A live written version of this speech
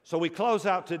So we close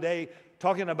out today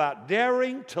talking about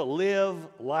daring to live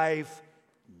life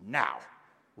now,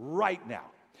 right now.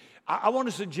 I want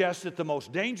to suggest that the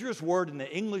most dangerous word in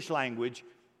the English language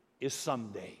is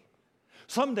someday.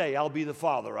 Someday I'll be the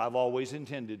father I've always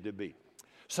intended to be.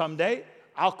 Someday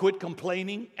I'll quit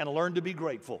complaining and learn to be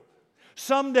grateful.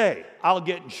 Someday I'll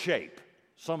get in shape.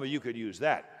 Some of you could use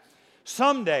that.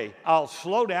 Someday I'll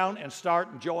slow down and start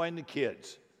enjoying the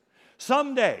kids.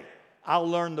 Someday I'll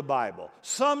learn the Bible.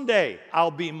 Someday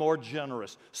I'll be more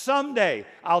generous. Someday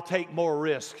I'll take more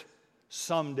risk.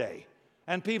 Someday.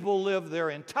 And people live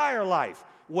their entire life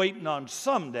waiting on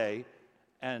someday,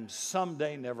 and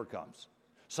someday never comes.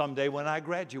 Someday when I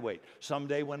graduate.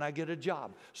 Someday when I get a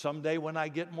job. Someday when I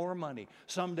get more money.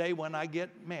 Someday when I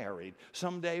get married.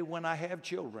 Someday when I have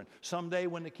children. Someday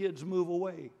when the kids move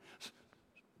away.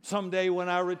 Someday when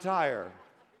I retire.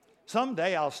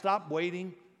 Someday I'll stop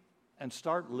waiting and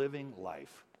start living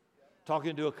life.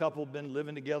 Talking to a couple, been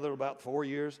living together about 4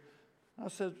 years. I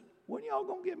said, when y'all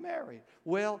gonna get married?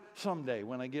 Well, someday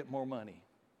when I get more money.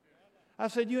 I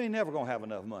said, you ain't never gonna have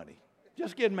enough money.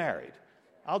 Just get married.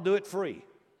 I'll do it free.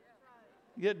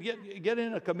 Get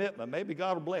in a commitment. Maybe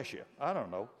God will bless you. I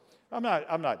don't know. I'm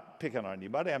not picking on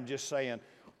anybody. I'm just saying,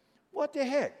 what the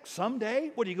heck? Someday?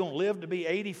 What, are you going to live to be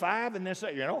 85 and then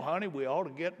say, honey, we ought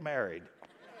to get married?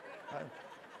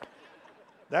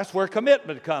 That's where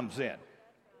commitment comes in.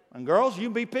 And girls, you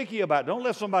be picky about it. Don't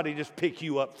let somebody just pick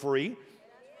you up free.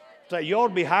 Say, you ought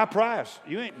to be high price.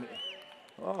 You ain't,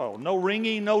 no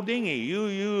ringy, no dingy.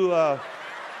 You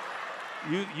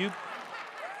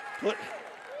put...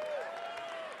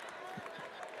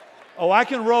 Oh, I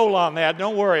can roll on that.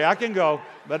 Don't worry. I can go,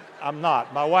 but I'm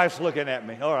not. My wife's looking at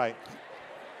me. All right.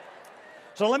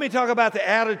 So let me talk about the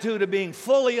attitude of being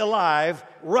fully alive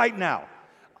right now.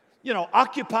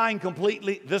 Occupying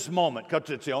completely this moment, because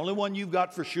it's the only one you've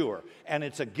got for sure, and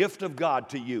it's a gift of God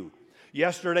to you.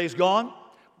 Yesterday's gone.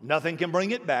 Nothing can bring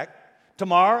it back.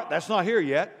 Tomorrow, that's not here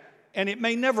yet, and it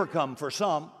may never come for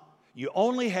some. You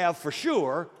only have for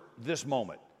sure this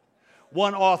moment.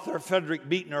 One author, Frederick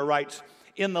Buechner, writes,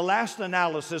 in the last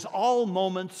analysis, all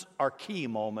moments are key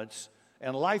moments,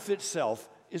 and life itself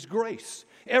is grace.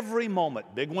 Every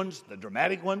moment, big ones, the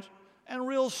dramatic ones, and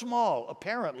real small,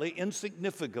 apparently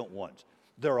insignificant ones,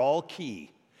 they're all key.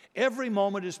 Every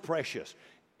moment is precious.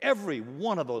 Every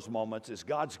one of those moments is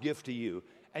God's gift to you,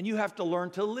 and you have to learn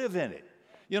to live in it.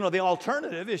 The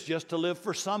alternative is just to live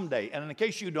for someday, and in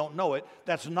case you don't know it,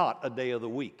 that's not a day of the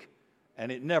week,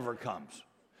 and it never comes.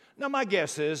 Now, my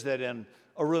guess is that in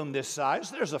a room this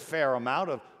size, there's a fair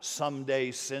amount of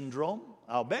someday syndrome,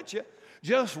 I'll bet you,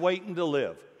 just waiting to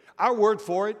live. Our word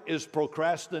for it is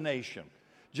procrastination,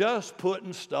 just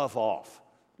putting stuff off.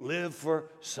 Live for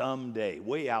someday,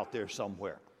 way out there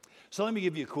somewhere. So let me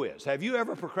give you a quiz. Have you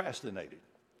ever procrastinated?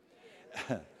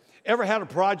 Ever had a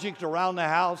project around the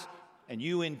house and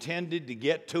you intended to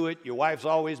get to it? Your wife's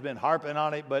always been harping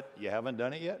on it, but you haven't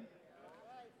done it yet?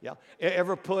 Yeah.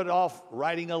 Ever put off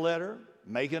writing a letter?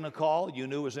 Making a call you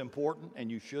knew was important and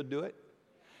you should do it?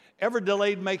 Ever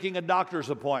delayed making a doctor's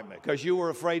appointment because you were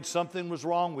afraid something was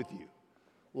wrong with you?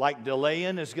 Like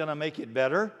delaying is going to make it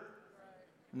better?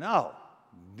 No.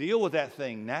 Deal with that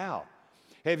thing now.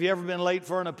 Have you ever been late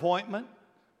for an appointment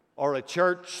or a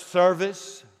church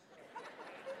service?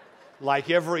 Like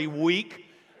every week?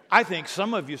 I think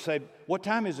some of you say, what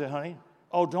time is it, honey?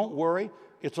 Oh, don't worry.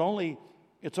 It's only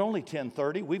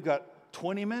 10:30. We've got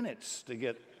 20 minutes to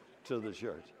get to the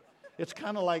church. It's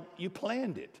kind of like you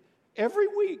planned it. Every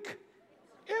week.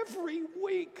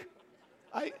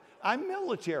 I'm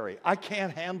military. I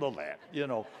can't handle that.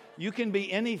 You can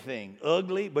be anything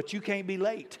ugly, but you can't be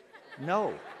late.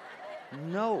 No.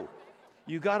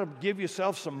 You got to give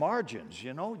yourself some margins.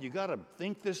 You got to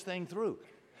think this thing through.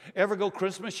 Ever go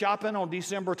Christmas shopping on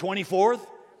December 24th?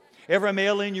 Ever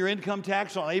mail in your income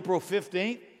tax on April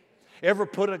 15th? Ever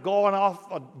going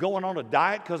on a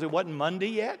diet because it wasn't Monday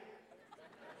yet?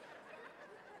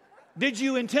 Did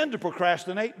you intend to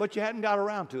procrastinate, but you hadn't got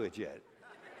around to it yet?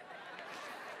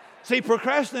 See,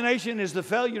 procrastination is the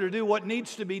failure to do what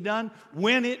needs to be done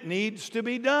when it needs to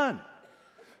be done.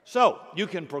 So, you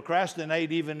can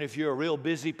procrastinate even if you're a real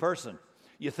busy person.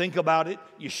 You think about it,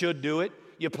 you should do it,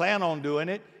 you plan on doing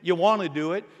it, you want to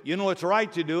do it, you know it's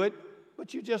right to do it,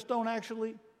 but you just don't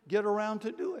actually get around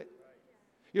to do it.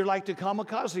 You're like the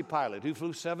kamikaze pilot who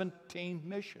flew 17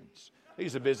 missions.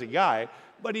 He's a busy guy,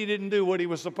 but he didn't do what he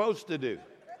was supposed to do.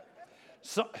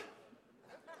 Some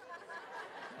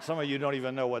of you don't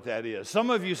even know what that is. Some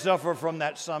of you suffer from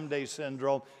that someday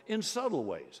syndrome in subtle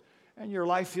ways. and your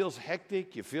life feels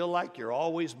hectic. You feel like you're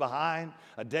always behind,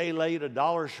 a day late, a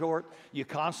dollar short. You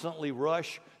constantly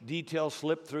rush, details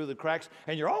slip through the cracks,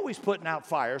 and you're always putting out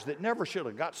fires that never should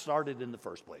have got started in the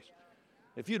first place.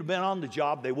 If you'd have been on the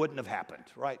job, they wouldn't have happened,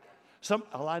 right?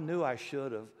 I knew I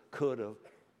should have, could have.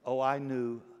 Oh, I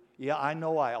knew. Yeah, I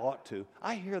know I ought to.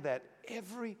 I hear that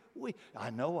every week.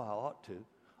 I know I ought to.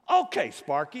 Okay,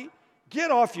 Sparky, get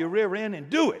off your rear end and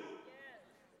do it.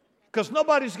 Because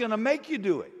nobody's going to make you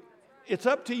do it. It's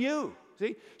up to you.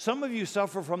 See, some of you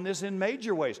suffer from this in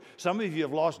major ways. Some of you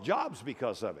have lost jobs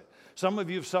because of it. Some of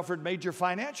you have suffered major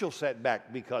financial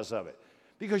setback because of it.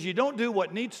 Because you don't do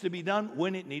what needs to be done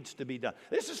when it needs to be done.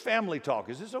 This is family talk.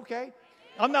 Is this okay?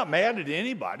 I'm not mad at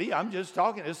anybody. I'm just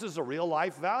talking. This is a real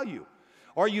life value.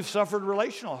 Or you've suffered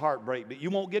relational heartbreak, but you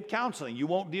won't get counseling. You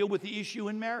won't deal with the issue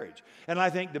in marriage. And I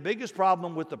think the biggest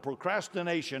problem with the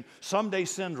procrastination someday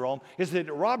syndrome is that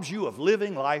it robs you of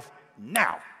living life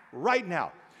now, right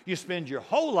now. You spend your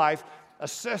whole life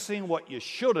assessing what you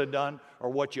should have done or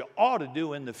what you ought to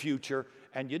do in the future,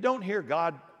 and you don't hear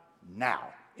God now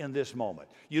in this moment.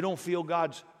 You don't feel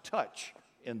God's touch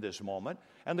in this moment.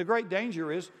 And the great danger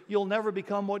is you'll never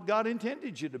become what God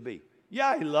intended you to be.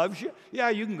 Yeah, He loves you. Yeah,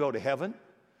 you can go to heaven.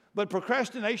 But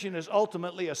procrastination is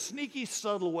ultimately a sneaky,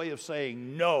 subtle way of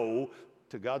saying no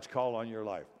to God's call on your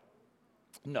life.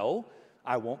 No,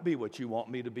 I won't be what you want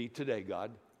me to be today,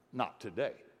 God. Not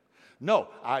today. No,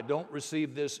 I don't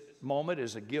receive this moment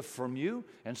as a gift from you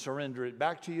and surrender it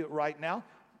back to you right now.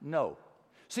 No.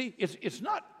 See, it's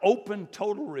not open,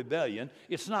 total rebellion.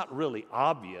 It's not really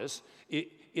obvious.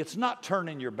 It's not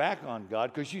turning your back on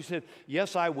God because you said,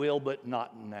 yes, I will, but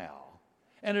not now.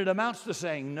 And it amounts to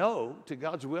saying no to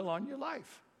God's will on your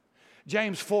life.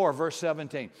 James 4, verse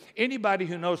 17. Anybody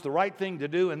who knows the right thing to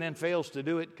do and then fails to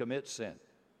do it commits sin.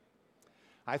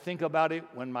 I think about it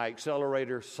when my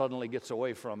accelerator suddenly gets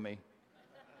away from me.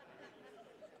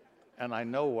 And I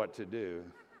know what to do.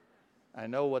 I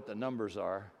know what the numbers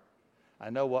are.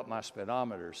 I know what my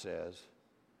speedometer says.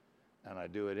 And I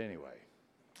do it anyway.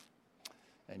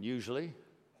 And usually,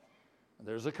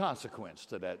 there's a consequence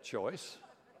to that choice.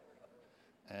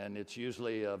 And it's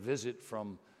usually a visit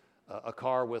from a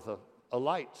car with a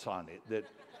lights on it that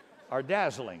are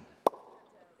dazzling.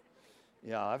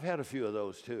 Yeah, I've had a few of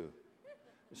those too.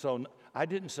 So I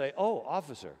didn't say, oh,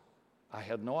 officer, I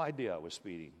had no idea I was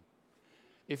speeding.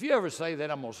 If you ever say that,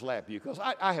 I'm going to slap you because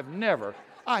I have never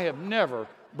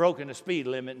broken the speed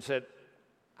limit and said,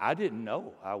 I didn't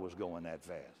know I was going that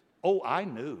fast. Oh, I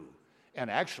knew.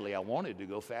 And actually, I wanted to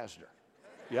go faster.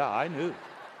 Yeah, I knew.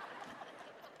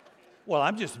 Well,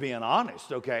 I'm just being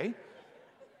honest, okay?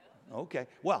 Okay.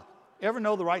 Well, ever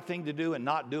know the right thing to do and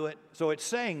not do it? So it's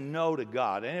saying no to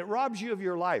God, and it robs you of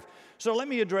your life. So let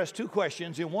me address two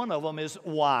questions, and one of them is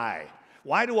why?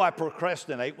 Why do I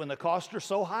procrastinate when the costs are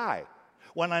so high?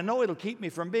 When I know it'll keep me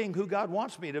from being who God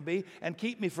wants me to be and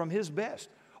keep me from His best,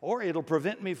 or it'll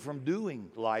prevent me from doing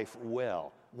life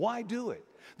well. Why do it?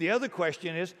 The other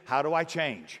question is, how do I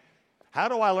change? How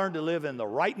do I learn to live in the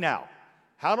right now?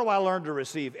 How do I learn to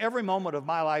receive every moment of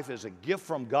my life as a gift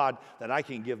from God that I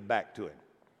can give back to Him?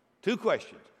 Two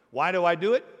questions. Why do I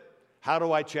do it? How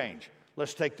do I change?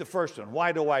 Let's take the first one.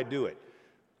 Why do I do it?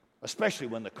 Especially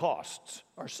when the costs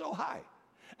are so high.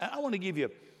 And I want to give you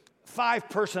 5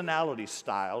 personality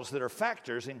styles that are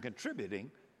factors in contributing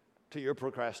to your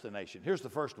procrastination. Here's the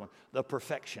first one, the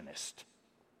perfectionist.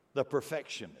 The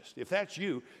perfectionist. If that's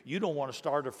you, you don't want to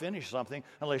start or finish something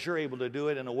unless you're able to do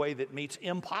it in a way that meets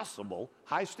impossible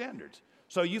high standards.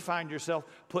 So you find yourself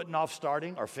putting off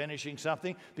starting or finishing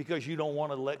something because you don't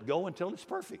want to let go until it's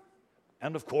perfect.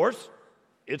 And of course,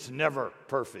 it's never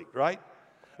perfect, right?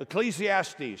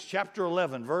 Ecclesiastes chapter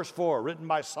 11, verse 4, written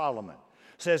by Solomon,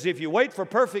 says, if you wait for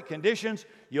perfect conditions,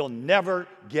 you'll never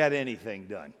get anything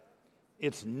done.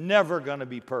 It's never going to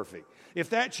be perfect. If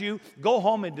that's you, go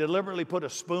home and deliberately put a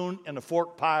spoon in a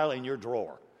fork pile in your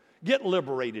drawer. Get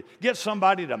liberated. Get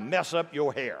somebody to mess up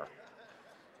your hair.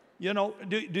 You know,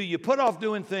 do you put off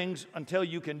doing things until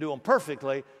you can do them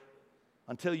perfectly,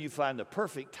 until you find the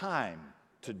perfect time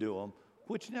to do them,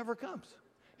 which never comes.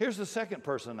 Here's the second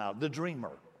personality, the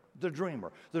dreamer. The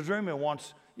dreamer. The dreamer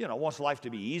wants life to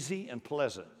be easy and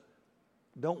pleasant.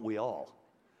 Don't we all?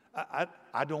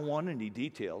 I don't want any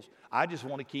details. I just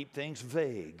want to keep things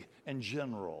vague and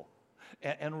general.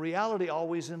 And reality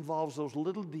always involves those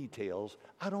little details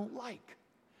I don't like.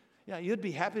 Yeah, you'd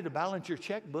be happy to balance your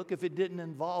checkbook if it didn't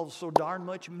involve so darn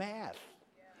much math.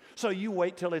 So you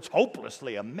wait till it's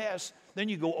hopelessly a mess, then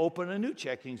you go open a new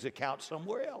checkings account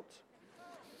somewhere else.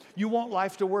 You want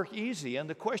life to work easy. And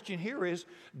the question here is,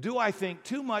 do I think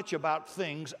too much about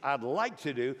things I'd like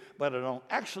to do, but I don't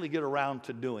actually get around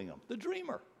to doing them? The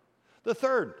dreamer. The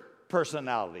third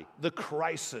personality, the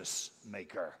crisis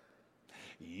maker.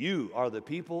 You are the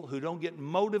people who don't get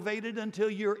motivated until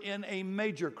you're in a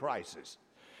major crisis.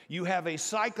 You have a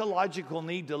psychological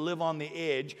need to live on the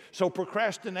edge, so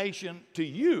procrastination to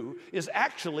you is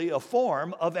actually a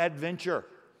form of adventure.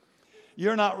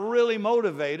 You're not really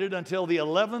motivated until the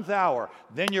 11th hour.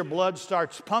 Then your blood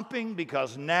starts pumping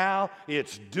because now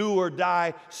it's do or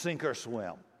die, sink or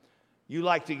swim. You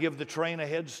like to give the train a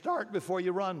head start before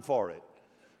you run for it,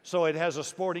 so it has a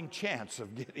sporting chance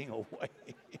of getting away.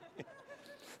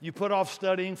 You put off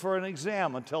studying for an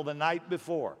exam until the night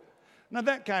before. Now,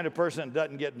 that kind of person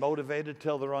doesn't get motivated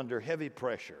till they're under heavy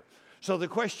pressure. So the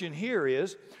question here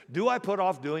is, do I put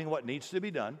off doing what needs to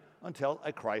be done until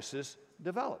a crisis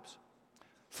develops?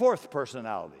 Fourth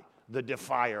personality, the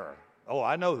defier. Oh,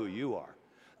 I know who you are.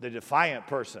 The defiant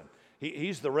person.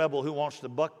 He's the rebel who wants to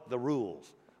buck the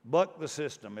rules, buck the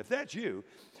system. If that's you,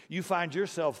 you find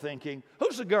yourself thinking,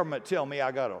 who's the government tell me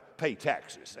I got to pay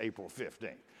taxes April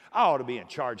 15th? I ought to be in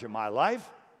charge of my life.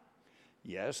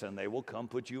 Yes, and they will come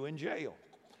put you in jail.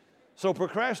 So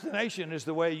procrastination is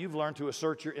the way you've learned to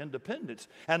assert your independence.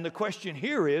 And the question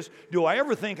here is, do I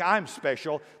ever think I'm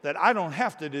special, that I don't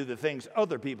have to do the things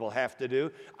other people have to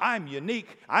do? I'm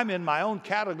unique. I'm in my own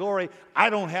category. I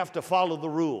don't have to follow the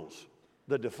rules.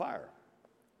 The defier.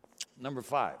 Number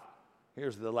 5.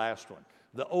 Here's the last one.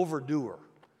 The overdoer.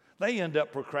 They end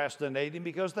up procrastinating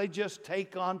because they just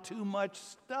take on too much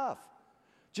stuff.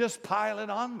 Just pile it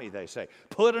on me, they say.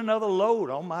 Put another load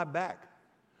on my back.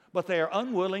 But they are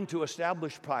unwilling to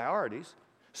establish priorities,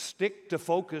 stick to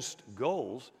focused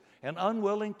goals, and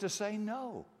unwilling to say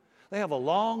no. They have a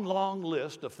long, long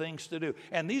list of things to do.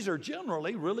 And these are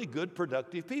generally really good,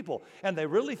 productive people. And they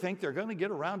really think they're going to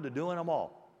get around to doing them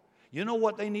all. You know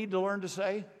what they need to learn to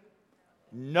say?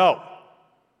 No.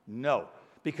 No.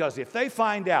 Because if they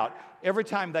find out every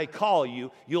time they call you,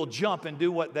 you'll jump and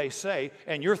do what they say,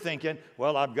 and you're thinking,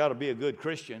 well, I've got to be a good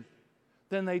Christian,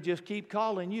 then they just keep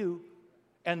calling you,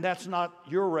 and that's not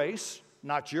your race,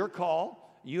 not your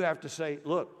call. You have to say,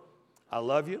 look, I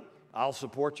love you, I'll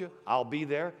support you, I'll be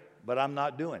there, but I'm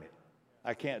not doing it.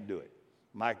 I can't do it.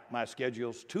 My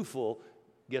schedule's too full,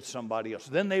 get somebody else.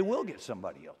 Then they will get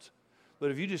somebody else. But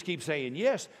if you just keep saying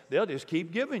yes, they'll just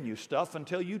keep giving you stuff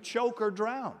until you choke or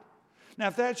drown. Now,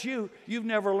 if that's you, you've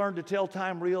never learned to tell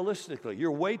time realistically.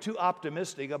 You're way too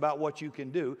optimistic about what you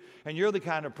can do, and you're the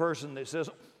kind of person that says,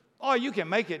 oh, you can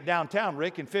make it downtown,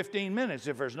 Rick, in 15 minutes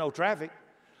if there's no traffic.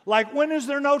 Like, when is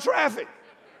there no traffic?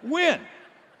 When?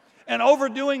 And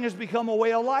overdoing has become a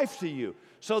way of life to you.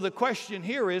 So the question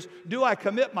here is, do I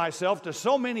commit myself to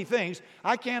so many things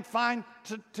I can't find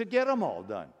to get them all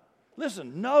done?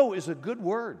 Listen, no is a good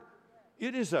word.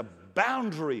 It is a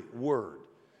boundary word.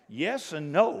 Yes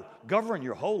and no govern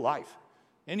your whole life.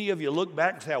 Any of you look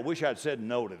back and say, I wish I'd said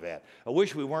no to that. I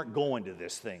wish we weren't going to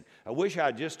this thing. I wish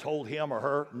I'd just told him or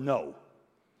her no.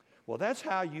 Well, that's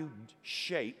how you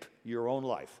shape your own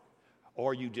life.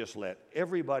 Or you just let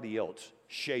everybody else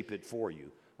shape it for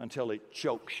you until it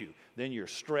chokes you. Then you're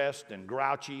stressed and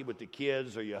grouchy with the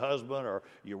kids or your husband or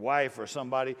your wife or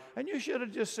somebody. And you should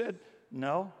have just said,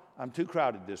 no, I'm too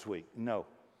crowded this week. No.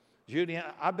 Judy,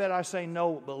 I bet I say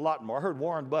no a lot more. I heard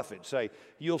Warren Buffett say,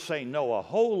 you'll say no a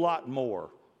whole lot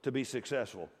more to be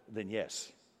successful than yes.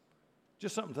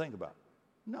 Just something to think about.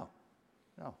 No.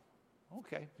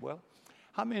 Okay, well,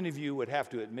 how many of you would have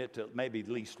to admit to maybe at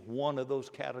least one of those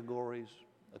categories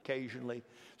occasionally?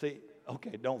 See,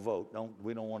 okay, don't vote.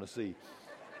 We don't want to see.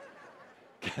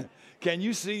 Can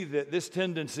you see that this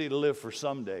tendency to live for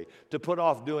someday, to put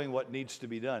off doing what needs to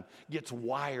be done, gets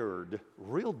wired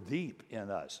real deep in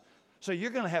us? So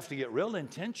you're going to have to get real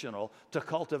intentional to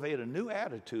cultivate a new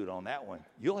attitude on that one.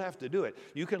 You'll have to do it.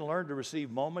 You can learn to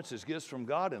receive moments as gifts from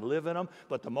God and live in them,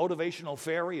 but the motivational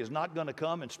fairy is not going to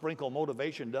come and sprinkle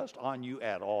motivation dust on you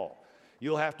at all.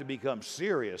 You'll have to become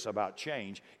serious about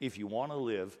change if you want to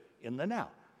live in the now.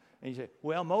 And you say,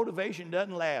 well, motivation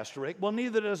doesn't last, Rick. Well,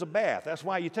 neither does a bath. That's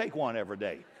why you take one every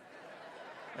day.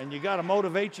 And you got to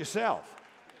motivate yourself.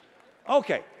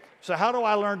 Okay, so how do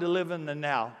I learn to live in the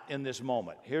now in this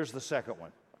moment? Here's the second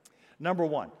one. Number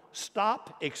 1,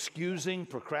 stop excusing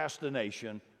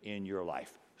procrastination in your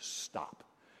life. Stop.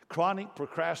 Chronic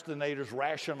procrastinators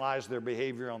rationalize their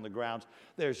behavior on the grounds,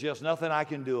 there's just nothing I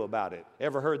can do about it.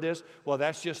 Ever heard this? Well,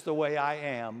 that's just the way I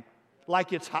am.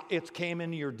 Like it came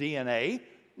into your DNA?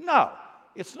 No,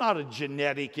 it's not a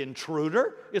genetic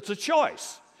intruder. It's a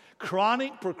choice.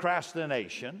 Chronic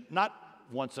procrastination, not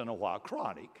once in a while,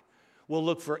 chronic, will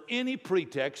look for any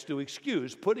pretext to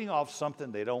excuse putting off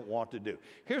something they don't want to do.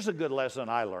 Here's a good lesson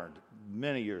I learned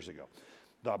many years ago.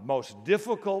 The most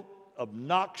difficult,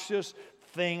 obnoxious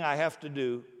thing I have to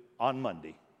do on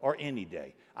Monday or any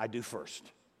day, I do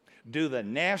first. Do the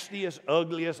nastiest,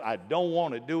 ugliest, I don't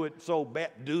want to do it so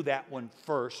bad, do that one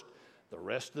first. The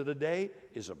rest of the day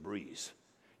is a breeze.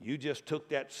 You just took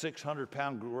that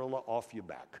 600-pound gorilla off your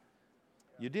back.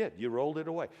 You did. You rolled it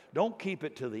away. Don't keep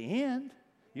it to the end.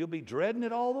 You'll be dreading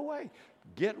it all the way.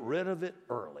 Get rid of it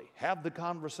early. Have the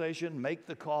conversation, make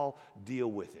the call, deal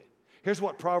with it. Here's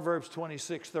what Proverbs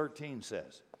 26:13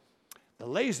 says. The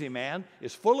lazy man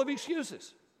is full of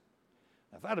excuses.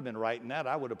 Now, if I'd have been writing that,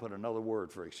 I would have put another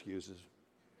word for excuses.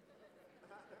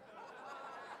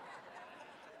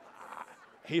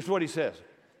 Here's what he says.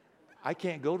 I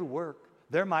can't go to work.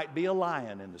 There might be a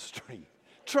lion in the street.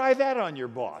 Try that on your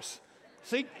boss.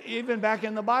 See, even back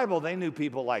in the Bible, they knew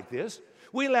people like this.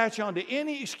 We latch on to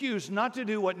any excuse not to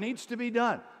do what needs to be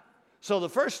done. So the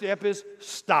first step is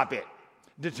stop it.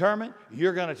 Determine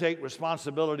you're going to take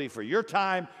responsibility for your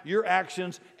time, your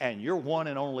actions, and your one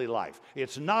and only life.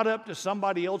 It's not up to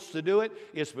somebody else to do it.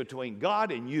 It's between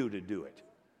God and you to do it.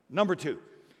 Number 2,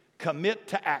 commit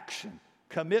to action.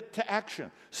 Commit to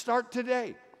action. Start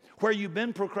today. Where you've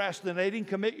been procrastinating,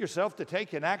 commit yourself to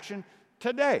taking action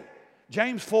today.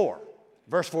 James 4,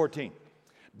 verse 14.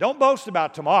 Don't boast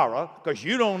about tomorrow because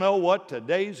you don't know what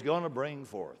today's going to bring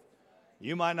forth.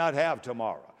 You might not have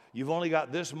tomorrow. You've only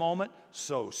got this moment,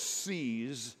 so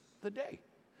seize the day.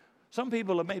 Some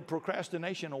people have made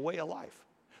procrastination a way of life.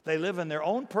 They live in their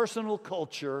own personal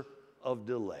culture of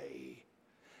delay.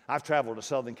 I've traveled to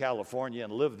Southern California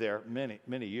and lived there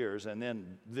many years and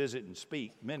then visit and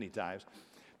speak many times.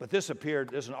 But there's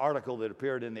an article that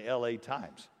appeared in the LA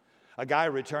Times. A guy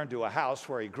returned to a house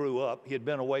where he grew up. He had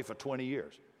been away for 20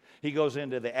 years. He goes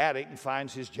into the attic and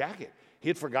finds his jacket. He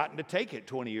had forgotten to take it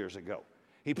 20 years ago.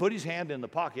 He put his hand in the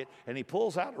pocket and he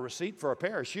pulls out a receipt for a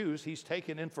pair of shoes he's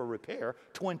taken in for repair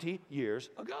 20 years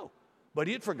ago. But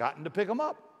he had forgotten to pick them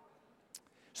up.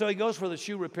 So he goes where the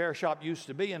shoe repair shop used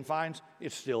to be and finds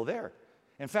it's still there.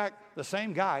 In fact, the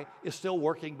same guy is still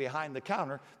working behind the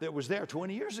counter that was there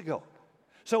 20 years ago.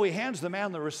 So he hands the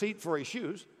man the receipt for his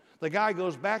shoes. The guy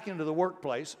goes back into the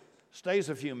workplace, stays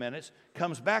a few minutes,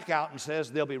 comes back out and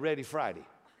says they'll be ready Friday.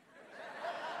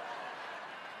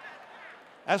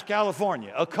 That's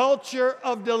California, a culture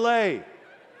of delay.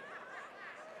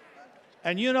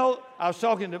 And you know, I was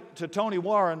talking to Tony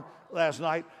Warren last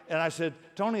night, and I said,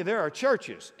 Tony, there are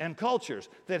churches and cultures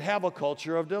that have a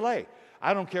culture of delay.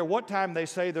 I don't care what time they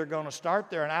say they're going to start,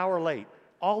 they're an hour late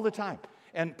all the time.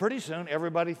 And pretty soon,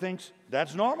 everybody thinks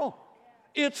that's normal.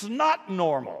 It's not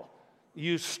normal.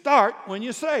 You start when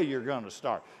you say you're going to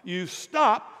start. You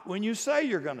stop when you say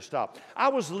you're going to stop. I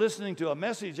was listening to a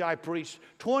message I preached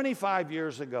 25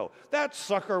 years ago. That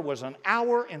sucker was an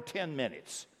hour and 10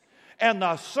 minutes. And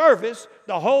the service,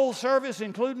 the whole service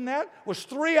including that, was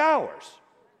 3 hours.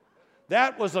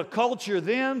 That was a culture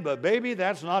then, but baby,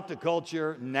 that's not the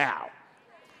culture now.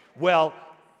 Well,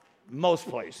 most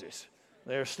places.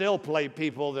 There still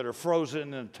people that are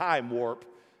frozen in a time warp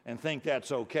and think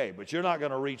that's okay. But you're not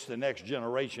going to reach the next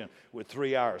generation with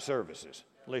 3-hour services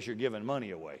unless you're giving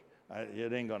money away.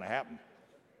 It ain't going to happen.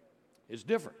 It's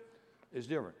different. It's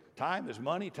different. Time is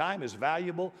money. Time is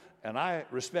valuable, and I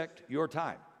respect your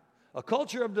time. A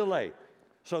culture of delay.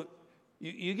 So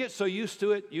you get so used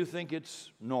to it, you think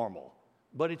it's normal.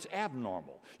 But it's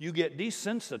abnormal. You get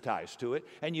desensitized to it,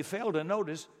 and you fail to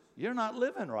notice you're not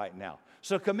living right now.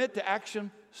 So commit to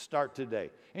action, start today.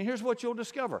 And here's what you'll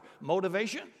discover.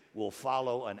 Motivation will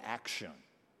follow an action.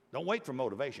 Don't wait for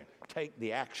motivation. Take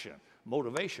the action.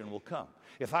 Motivation will come.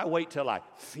 If I wait till I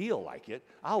feel like it,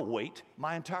 I'll wait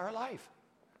my entire life.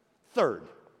 Third,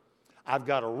 I've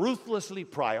got to ruthlessly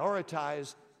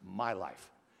prioritize my life.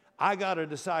 I got to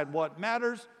decide what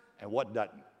matters and what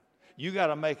doesn't. You got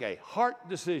to make a heart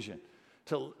decision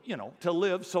to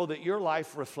live so that your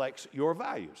life reflects your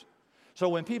values. So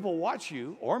when people watch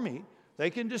you or me, they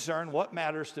can discern what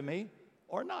matters to me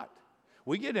or not.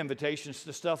 We get invitations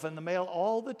to stuff in the mail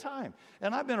all the time.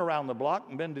 And I've been around the block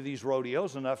and been to these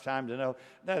rodeos enough time to know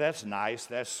that's nice,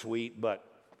 that's sweet, but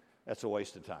that's a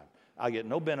waste of time. I get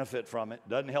no benefit from it.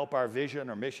 Doesn't help our vision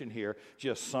or mission here.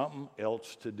 Just something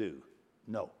else to do.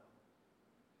 No.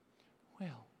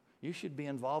 Well, you should be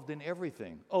involved in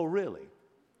everything. Oh, really?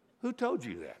 Who told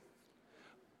you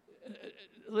that?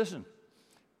 Listen,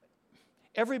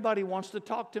 everybody wants to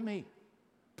talk to me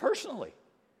personally.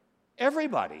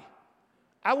 Everybody.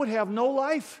 I would have no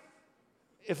life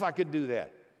if I could do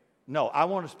that. No, I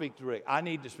want to speak to Rick. I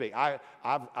need to speak.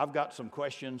 I've got some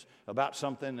questions about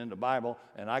something in the Bible,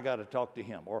 and I got to talk to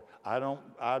him. Or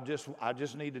I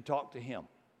just need to talk to him.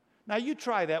 Now, you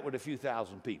try that with a few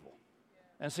thousand people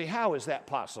and see how is that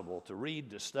possible to read,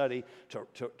 to study,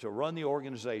 to run the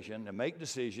organization, to make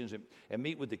decisions, and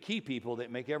meet with the key people that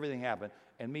make everything happen,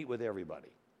 and meet with everybody.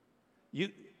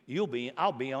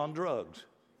 I'll be on drugs.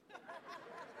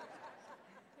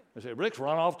 I said, Rick's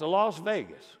run off to Las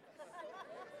Vegas.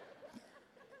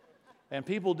 And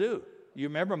people do. You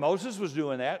remember Moses was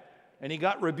doing that, and he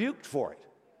got rebuked for it.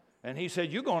 And he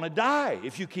said, you're going to die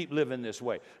if you keep living this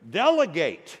way.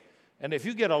 Delegate. And if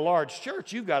you get a large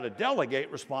church, you've got to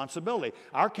delegate responsibility.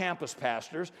 Our campus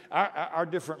pastors, our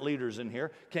different leaders in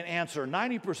here, can answer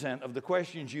 90% of the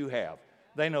questions you have.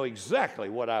 They know exactly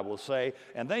what I will say,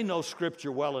 and they know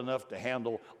Scripture well enough to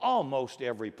handle almost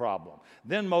every problem.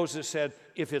 Then Moses said,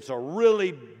 if it's a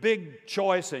really big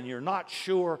choice and you're not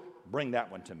sure, bring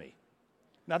that one to me.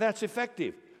 Now that's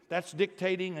effective. That's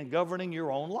dictating and governing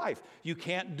your own life. You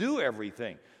can't do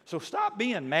everything. So stop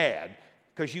being mad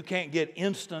because you can't get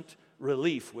instant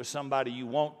relief with somebody you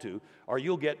want to, or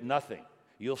you'll get nothing.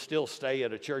 You'll still stay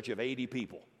at a church of 80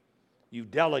 people. You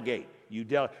delegate.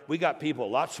 We got people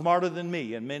a lot smarter than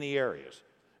me in many areas,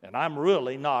 and I'm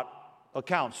really not a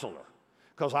counselor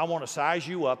because I want to size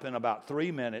you up in about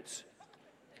 3 minutes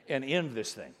and end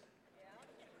this thing.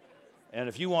 And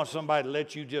if you want somebody to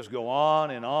let you just go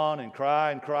on and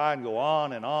cry and go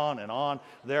on and on,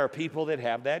 there are people that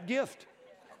have that gift.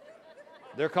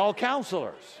 They're called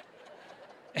counselors.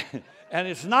 And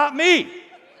it's not me.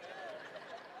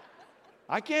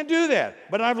 I can't do that,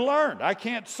 but I've learned. I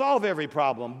can't solve every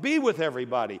problem, be with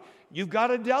everybody. You've got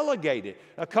to delegate it.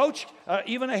 A coach,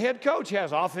 even a head coach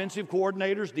has offensive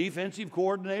coordinators, defensive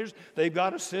coordinators. They've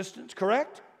got assistants,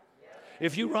 correct?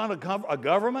 If you run a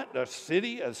government, a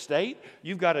city, a state,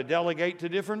 you've got to delegate to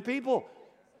different people.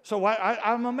 So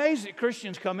I'm amazed that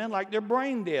Christians come in like they're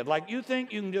brain dead. Like you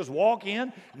think you can just walk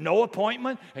in, no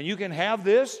appointment, and you can have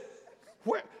this?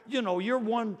 You're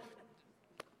one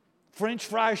French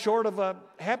fry short of a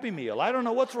Happy Meal. I don't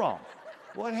know what's wrong.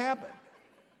 What happened?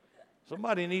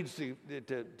 Somebody needs to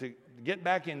get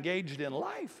back engaged in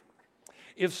life.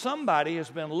 If somebody has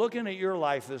been looking at your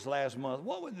life this last month,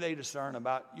 what would they discern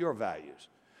about your values?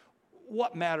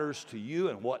 What matters to you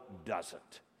and what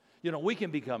doesn't? We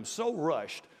can become so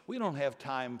rushed, we don't have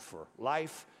time for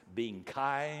life, being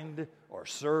kind, or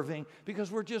serving, because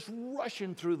we're just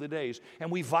rushing through the days, and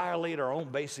we violate our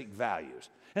own basic values.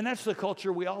 And that's the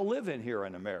culture we all live in here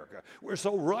in America. We're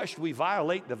so rushed, we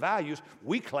violate the values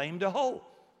we claim to hold.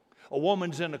 A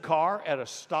woman's in a car at a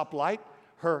stoplight,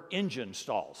 her engine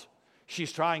stalls.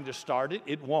 She's trying to start it,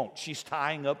 it won't. She's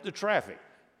tying up the traffic.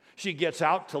 She gets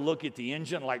out to look at the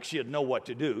engine like she'd know what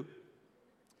to do.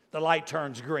 The light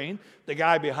turns green. The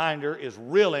guy behind her is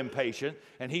real impatient,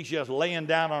 and he's just laying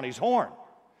down on his horn.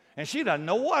 And she doesn't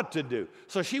know what to do.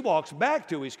 So she walks back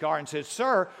to his car and says,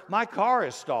 sir, my car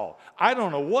is stalled. I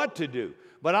don't know what to do,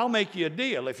 but I'll make you a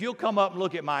deal. If you'll come up and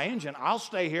look at my engine, I'll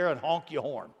stay here and honk your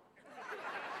horn.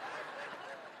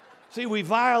 See, we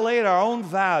violate our own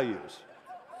values.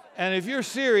 And if you're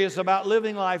serious about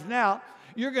living life now,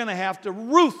 you're going to have to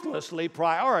ruthlessly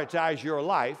prioritize your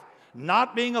life,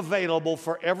 not being available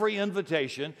for every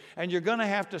invitation, and you're going to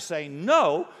have to say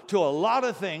no to a lot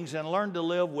of things and learn to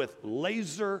live with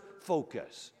laser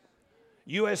focus.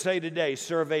 USA Today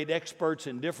surveyed experts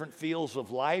in different fields of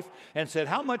life and said,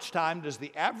 how much time does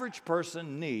the average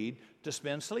person need to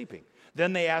spend sleeping?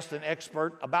 Then they asked an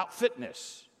expert about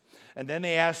fitness. And then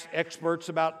they asked experts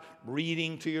about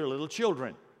reading to your little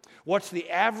children. What's the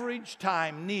average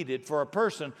time needed for a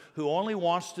person who only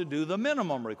wants to do the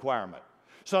minimum requirement?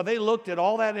 So they looked at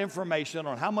all that information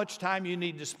on how much time you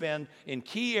need to spend in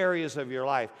key areas of your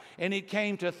life, and it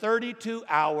came to 32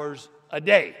 hours a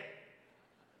day.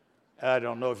 I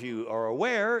don't know if you are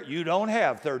aware, you don't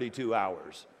have 32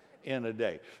 hours in a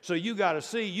day. So you got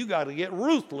to get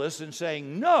ruthless in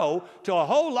saying no to a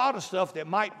whole lot of stuff that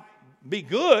might be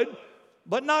good,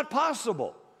 but not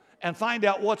possible. And find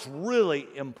out what's really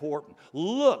important.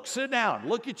 Sit down,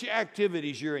 look at your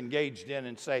activities you're engaged in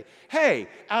and say, hey,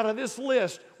 out of this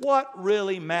list, what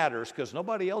really matters? Because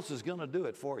nobody else is going to do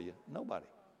it for you. Nobody.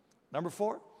 Number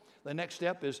 4, the next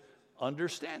step is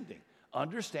understanding.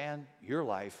 Understand your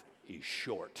life is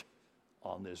short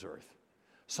on this earth.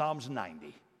 Psalms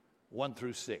 90, 1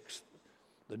 through 6.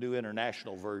 The New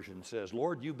International Version says,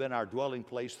 Lord, you've been our dwelling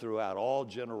place throughout all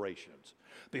generations.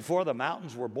 Before the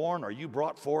mountains were born, or you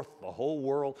brought forth the whole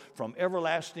world, from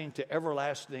everlasting to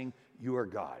everlasting, you are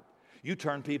God. You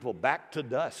turn people back to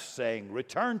dust, saying,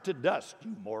 return to dust,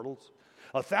 you mortals.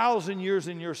 1,000 years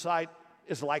in your sight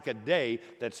is like a day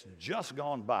that's just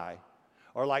gone by,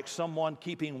 or like someone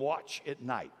keeping watch at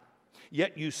night.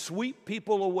 Yet you sweep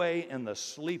people away in the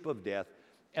sleep of death,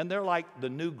 and they're like the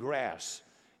new grass.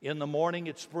 In the morning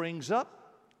it springs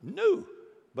up, new.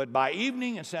 But by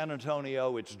evening in San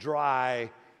Antonio, it's dry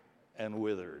and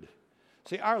withered.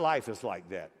 See, our life is like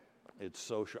that. It's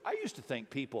so short. I used to think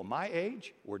people my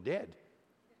age were dead.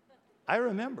 I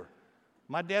remember.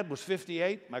 My dad was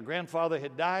 58. My grandfather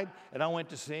had died, and I went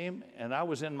to see him, and I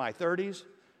was in my 30s,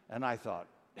 and I thought,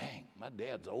 dang, my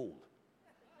dad's old.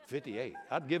 58.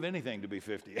 I'd give anything to be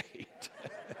 58.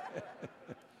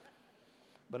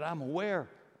 But I'm aware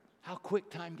how quick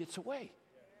time gets away.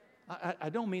 I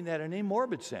don't mean that in any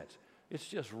morbid sense. It's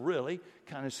just really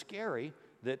kind of scary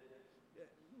that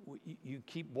you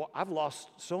keep. I've lost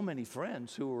so many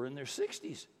friends who were in their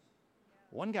 60s.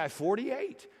 One guy,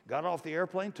 48, got off the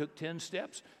airplane, took 10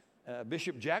 steps.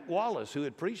 Bishop Jack Wallace, who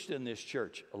had preached in this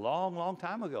church a long, long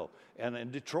time ago, and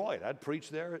in Detroit, I'd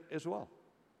preached there as well.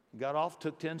 Got off,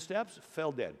 took 10 steps,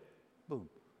 fell dead. Boom.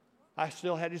 I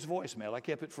still had his voicemail. I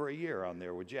kept it for a year on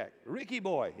there with Jack. Ricky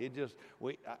boy.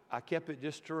 I kept it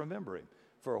just to remember him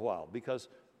for a while, because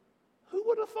who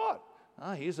would have thought?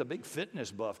 He's a big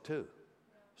fitness buff too.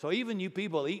 So even you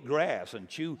people eat grass and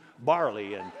chew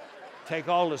barley and take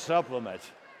all the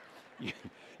supplements,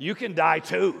 you can die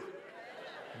too.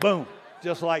 Boom,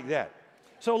 just like that.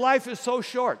 So life is so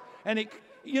short. And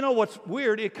you know what's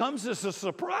weird? It comes as a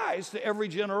surprise to every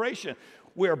generation.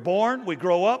 We're born, we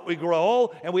grow up, we grow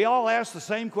old, and we all ask the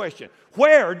same question.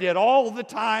 Where did all the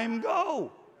time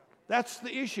go? That's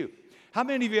the issue. How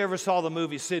many of you ever saw the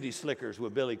movie City Slickers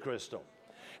with Billy Crystal?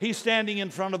 He's standing in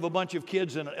front of a bunch of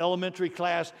kids in an elementary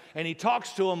class, and he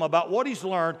talks to them about what he's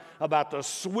learned about the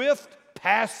swift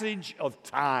passage of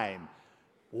time.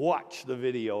 Watch the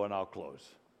video, and I'll close.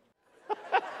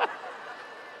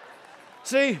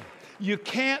 See, you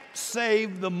can't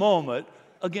save the moment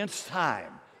against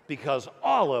time, because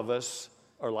all of us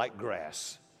are like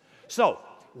grass. So,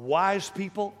 wise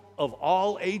people of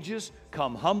all ages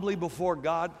come humbly before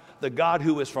God, the God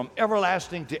who is from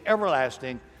everlasting to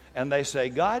everlasting, and they say,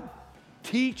 God,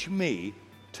 teach me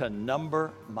to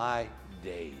number my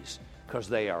days, because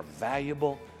they are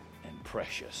valuable and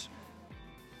precious.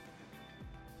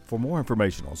 For more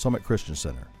information on Summit Christian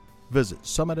Center, visit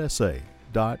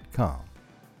summitsa.com.